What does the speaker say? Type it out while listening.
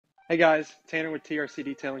Hey guys, Tanner with TRC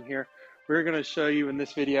Detailing here. We're going to show you in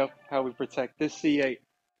this video how we protect this C8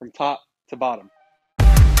 from top to bottom.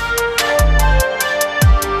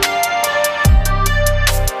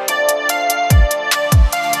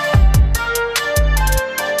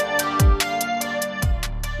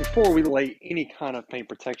 Before we lay any kind of paint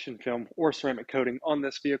protection film or ceramic coating on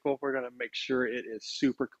this vehicle, we're going to make sure it is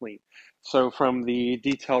super clean. So from the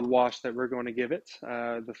detailed wash that we're going to give it,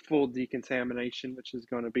 the full decontamination, which is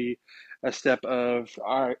going to be a step of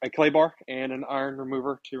a clay bar and an iron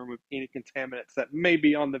remover to remove any contaminants that may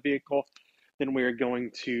be on the vehicle. Then we are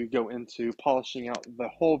going to go into polishing out the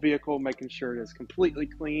whole vehicle, making sure it is completely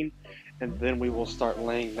clean, and then we will start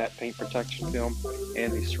laying that paint protection film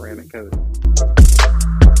and the ceramic coating.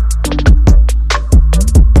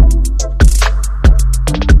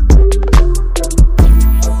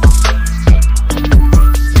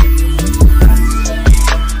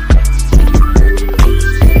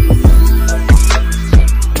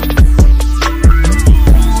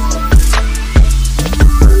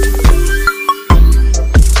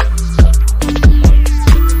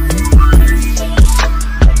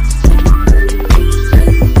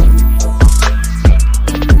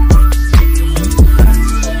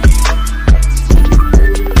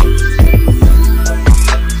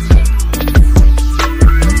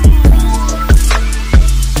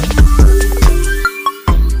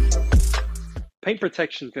 Paint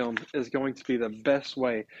protection film is going to be the best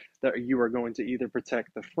way that you are going to either protect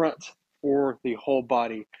the front or the whole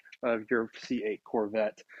body of your C8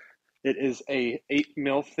 Corvette. It is a 8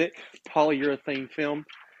 mil thick polyurethane film.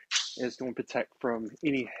 It's going to protect from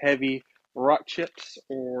any heavy rock chips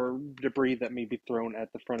or debris that may be thrown at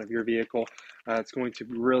the front of your vehicle. It's going to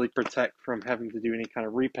really protect from having to do any kind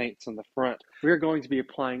of repaints on the front. We're going to be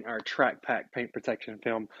applying our track pack paint protection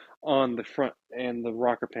film on the front and the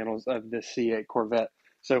rocker panels of this C8 Corvette.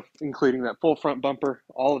 So including that full front bumper,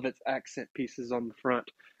 all of its accent pieces on the front,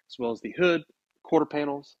 as well as the hood, quarter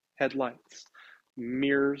panels, headlights,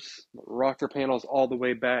 mirrors, rocker panels all the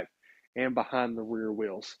way back and behind the rear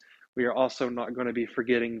wheels. We are also not going to be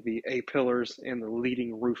forgetting the A-pillars and the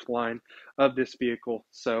leading roof line of this vehicle.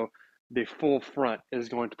 So the full front is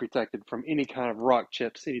going to be protected from any kind of rock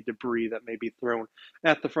chips, any debris that may be thrown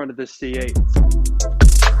at the front of this C8.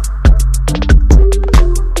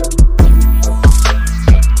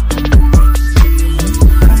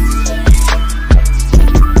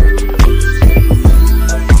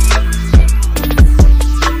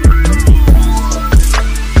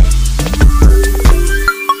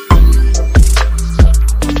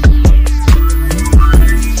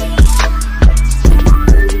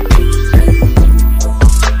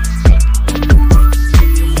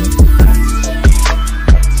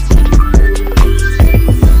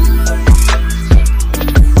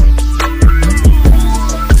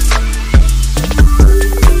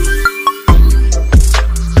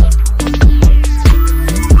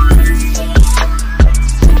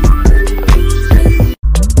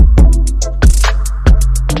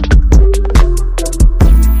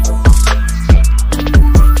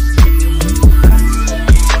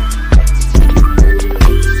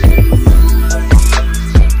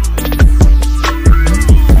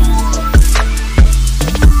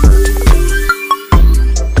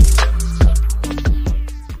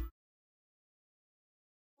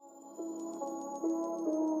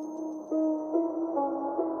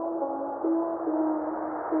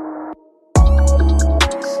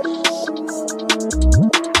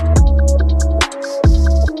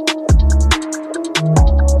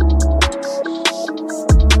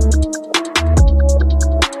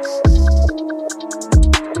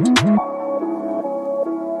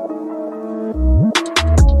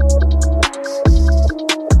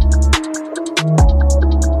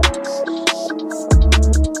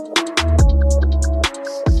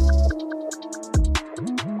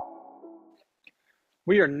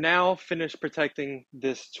 We are now finished protecting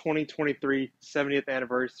this 2023 70th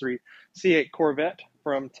anniversary C8 Corvette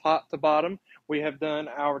from top to bottom. We have done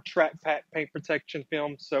our track pack paint protection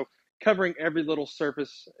film, so covering every little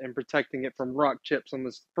surface and protecting it from rock chips on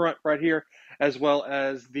this front right here, as well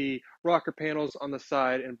as the rocker panels on the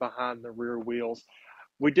side and behind the rear wheels.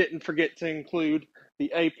 We didn't forget to include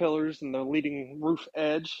the A-pillars and the leading roof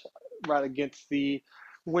edge right against the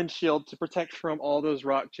windshield to protect from all those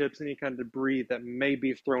rock chips, any kind of debris that may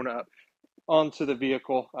be thrown up onto the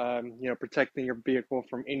vehicle, protecting your vehicle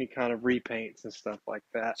from any kind of repaints and stuff like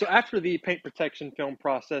that. So after the paint protection film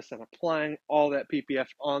process and applying all that PPF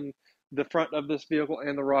on the front of this vehicle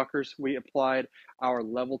and the rockers, we applied our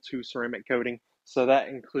level 2 ceramic coating. So that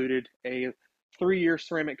included a 3-year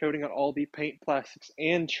ceramic coating on all the paint, plastics,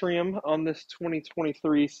 and trim on this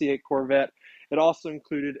 2023 C8 Corvette. It also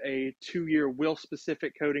included a 2-year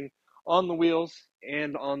wheel-specific coating on the wheels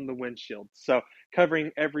and on the windshield, so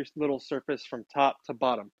covering every little surface from top to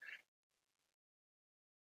bottom.